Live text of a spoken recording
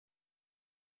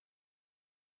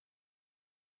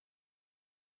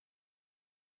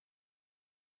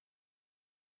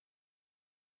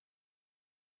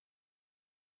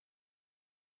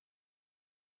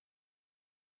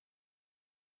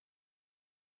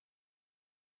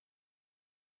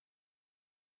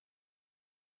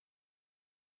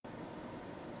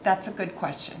That's a good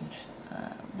question.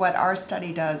 What our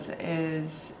study does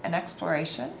is an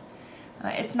exploration.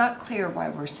 It's not clear why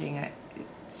we're seeing a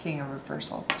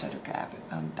reversal of the gender gap.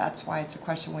 That's why it's a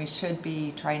question we should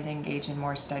be trying to engage in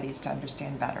more studies to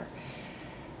understand better.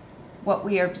 What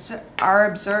we are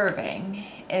observing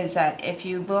is that if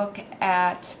you look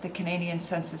at the Canadian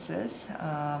censuses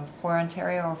for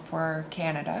Ontario or for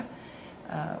Canada,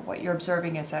 what you're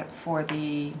observing is that for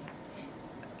the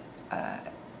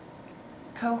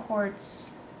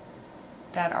cohorts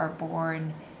that are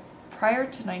born prior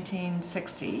to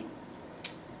 1960,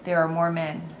 there are more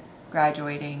men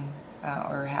graduating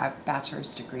or have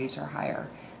bachelor's degrees or higher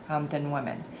than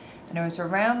women. And it was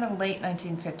around the late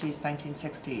 1950s,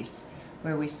 1960s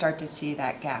where we start to see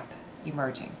that gap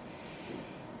emerging.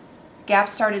 Gap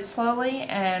started slowly,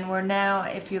 and we're now,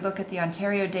 if you look at the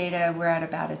Ontario data, we're at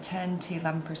about a 10 to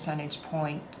 11 percentage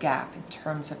point gap in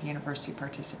terms of university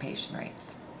participation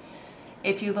rates.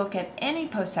 If you look at any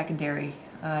post-secondary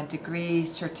degree,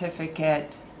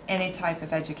 certificate, any type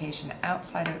of education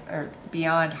outside of or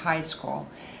beyond high school,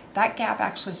 that gap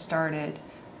actually started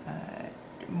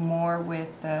more with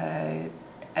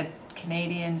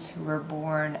Canadians who were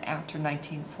born after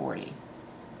 1940.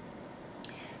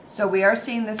 So we are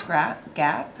seeing this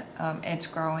gap. It's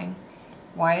growing.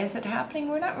 Why is it happening?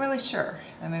 We're not really sure.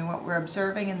 I mean, what we're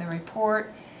observing in the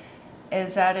report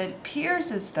is that it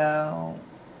appears as though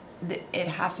it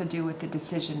has to do with the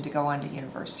decision to go on to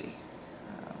university.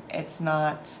 It's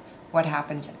not what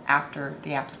happens after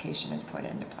the application is put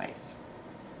into place.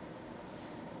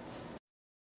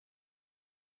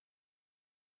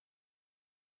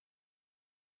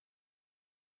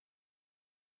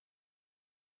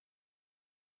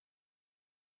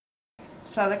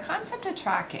 So the concept of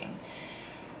tracking,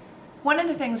 one of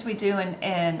the things we do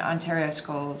in Ontario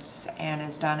schools and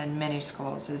is done in many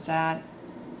schools is that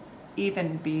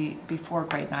even before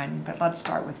grade 9, but let's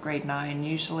start with grade 9.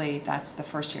 Usually that's the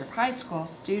first year of high school.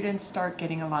 Students start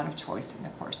getting a lot of choice in the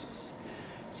courses.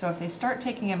 So if they start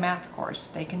taking a math course,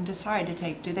 they can decide to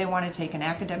take, do they want to take an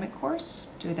academic course?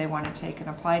 Do they want to take an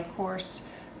applied course?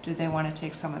 Do they want to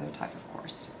take some other type of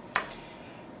course?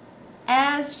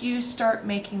 As you start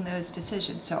making those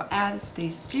decisions, so as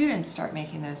the students start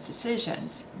making those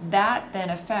decisions, that then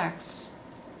affects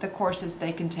the courses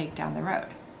they can take down the road.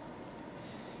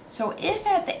 So if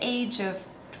at the age of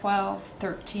 12,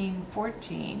 13,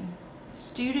 14,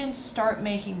 students start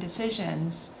making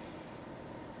decisions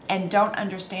and don't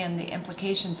understand the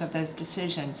implications of those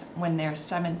decisions when they're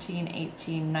 17,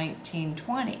 18, 19,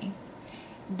 20,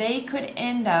 they could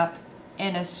end up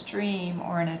in a stream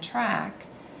or in a track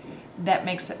that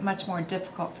makes it much more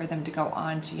difficult for them to go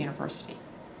on to university.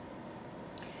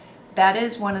 That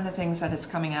is one of the things that is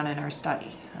coming out in our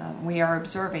study. We are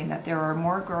observing that there are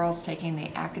more girls taking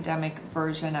the academic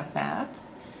version of math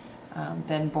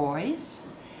than boys.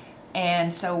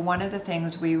 And so one of the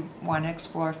things we want to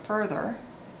explore further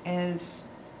is,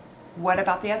 what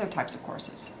about the other types of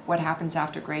courses? What happens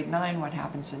after grade 9? What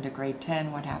happens into grade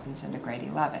 10? What happens into grade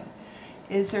 11?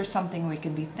 Is there something we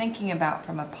can be thinking about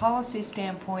from a policy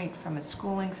standpoint, from a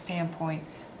schooling standpoint,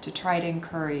 to try to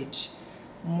encourage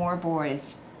more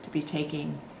boys to be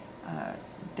taking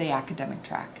the academic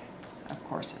track of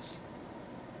courses?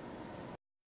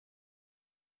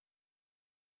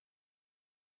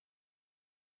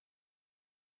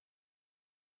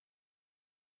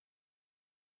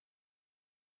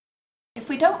 If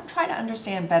we don't try to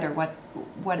understand better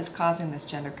what is causing this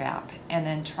gender gap, and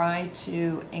then try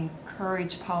to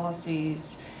encourage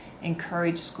policies,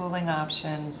 encourage schooling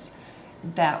options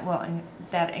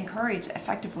that encourage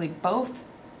effectively both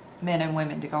men and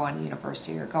women to go on to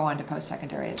university or go on to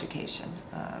post-secondary education.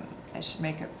 I should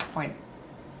make a point,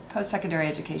 post-secondary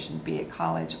education, be it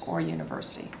college or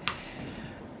university.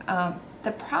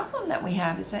 The problem that we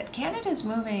have is that Canada is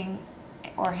moving,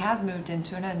 or has moved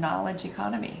into, a knowledge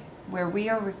economy, where we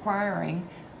are requiring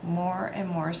more and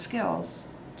more skills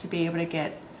to be able to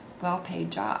get well-paid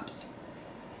jobs.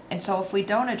 And so if we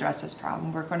don't address this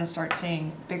problem, we're going to start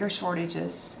seeing bigger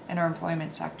shortages in our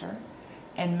employment sector,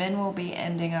 and men will be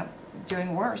ending up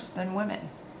doing worse than women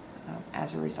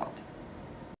as a result.